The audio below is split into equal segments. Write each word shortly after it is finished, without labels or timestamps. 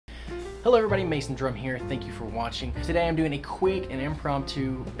Hello everybody, Mason Drum here. Thank you for watching. Today I'm doing a quick and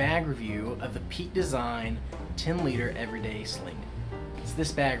impromptu bag review of the Peak Design 10-liter Everyday Sling. It's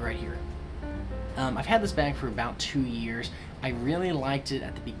this bag right here. I've had this bag for about 2 years. I really liked it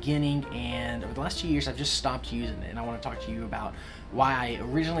at the beginning, and over the last 2 years I've just stopped using it, and I want to talk to you about why I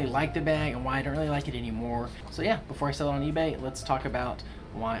originally liked the bag and why I don't really like it anymore. So yeah, before I sell it on eBay, let's talk about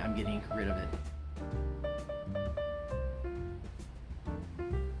why I'm getting rid of it.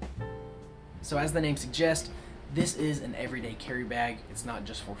 So as the name suggests, this is an everyday carry bag. It's not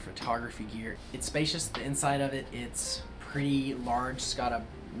just for photography gear. It's spacious, the inside of it, it's pretty large. It's got a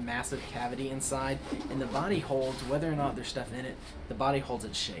massive cavity inside, and the body holds, whether or not there's stuff in it, the body holds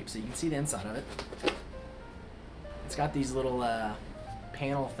its shape. So you can see the inside of it. It's got these little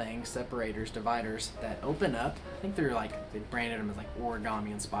panel things, separators, dividers that open up. I think they're like, they branded them as like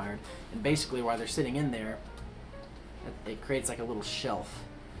origami inspired. And basically while they're sitting in there, it creates like a little shelf.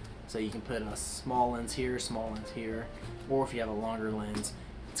 So you can put a small lens here, or if you have a longer lens.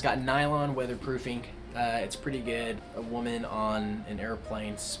 It's got nylon weatherproofing. It's pretty good. A woman on an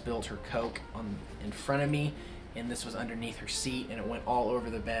airplane spilled her Coke in front of me, and this was underneath her seat, and it went all over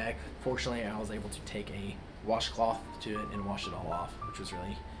the bag. Fortunately, I was able to take a washcloth to it and wash it all off, which was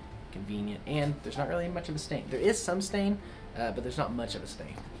really convenient. And there's not really much of a stain. There is some stain, but there's not much of a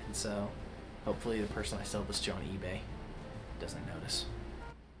stain. And so hopefully the person I sell this to on eBay doesn't notice.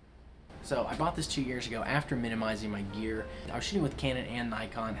 So I bought this 2 years ago after minimizing my gear. I was shooting with Canon and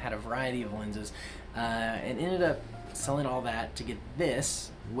Nikon, had a variety of lenses, and ended up selling all that to get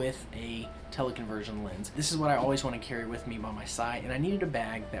this with a teleconversion lens. This is what I always want to carry with me by my side, and I needed a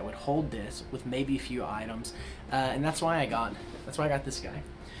bag that would hold this with maybe a few items, and that's why I got this guy.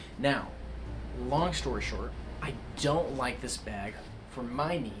 Now, long story short, I don't like this bag for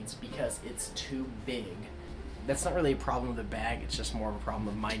my needs because it's too big. That's not really a problem with the bag, it's just more of a problem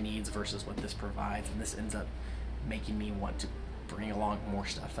of my needs versus what this provides, and this ends up making me want to bring along more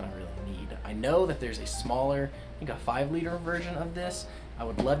stuff than I really need. I know that there's a smaller, I think a 5-liter version of this. I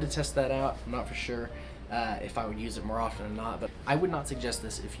would love to test that out. I'm not for sure if I would use it more often or not, but I would not suggest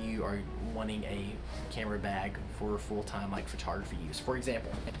this if you are wanting a camera bag for full-time like photography use. For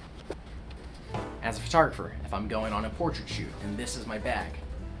example, as a photographer, if I'm going on a portrait shoot and this is my bag,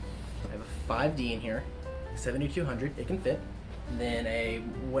 I have a 5D in here, 7200, it can fit. And then a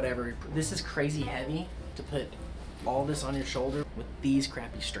whatever, this is crazy heavy to put all this on your shoulder with these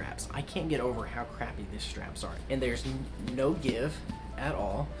crappy straps. I can't get over how crappy these straps are. And there's no give at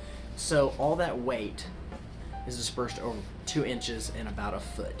all. So all that weight is dispersed over 2 inches and about a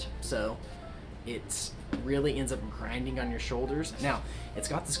foot. So it's really ends up grinding on your shoulders. Now, it's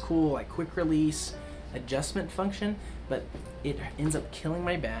got this cool like quick release adjustment function, but it ends up killing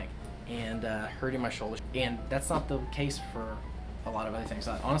my back and hurting my shoulders, and that's not the case for a lot of other things.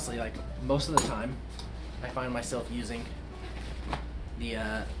 Honestly, like most of the time I find myself using the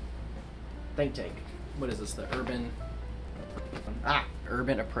think tank. What is this? The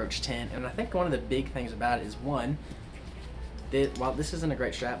Urban Approach 10, and I think one of the big things about it is one, while this isn't a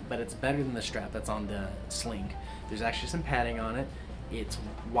great strap, but it's better than the strap that's on the Sling. There's actually some padding on it. It's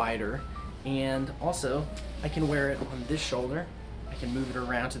wider, and also I can wear it on this shoulder. I can move it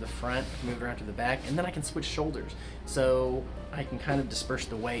around to the front, move it around to the back, and then I can switch shoulders. So I can kind of disperse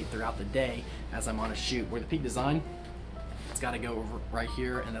the weight throughout the day as I'm on a shoot. Where the Peak Design, it's got to go over right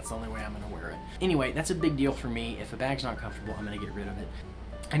here, and that's the only way I'm going to wear it. Anyway, that's a big deal for me. If a bag's not comfortable, I'm going to get rid of it.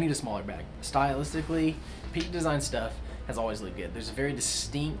 I need a smaller bag. Stylistically, Peak Design stuff has always looked good. There's a very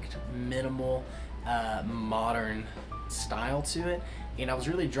distinct, minimal, modern style to it, and I was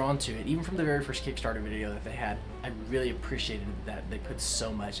really drawn to it. Even from the very first Kickstarter video that they had, I really appreciated that they put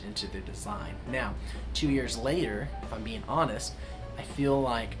so much into their design. Now, 2 years later, if I'm being honest, I feel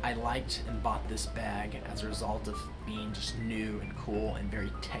like I liked and bought this bag as a result of being just new and cool and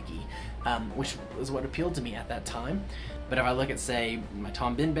very techy, which was what appealed to me at that time. But if I look at, say, my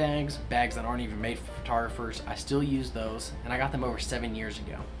Tom Bin bags that aren't even made for photographers, I still use those, and I got them over 7 years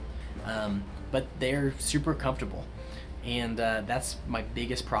ago. But they're super comfortable. And that's my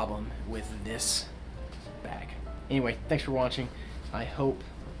biggest problem with this bag. Anyway, thanks for watching. I hope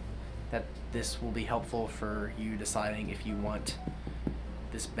that this will be helpful for you deciding if you want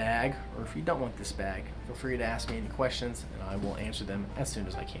this bag or if you don't want this bag. Feel free to ask me any questions and I will answer them as soon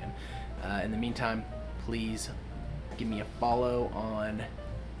as I can. In the meantime, please give me a follow on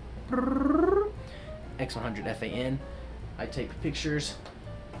X100FAN. I take pictures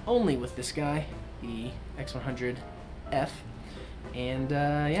only with this guy, the X100F, and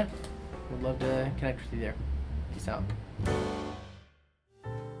yeah, would love to connect with you there. Peace out.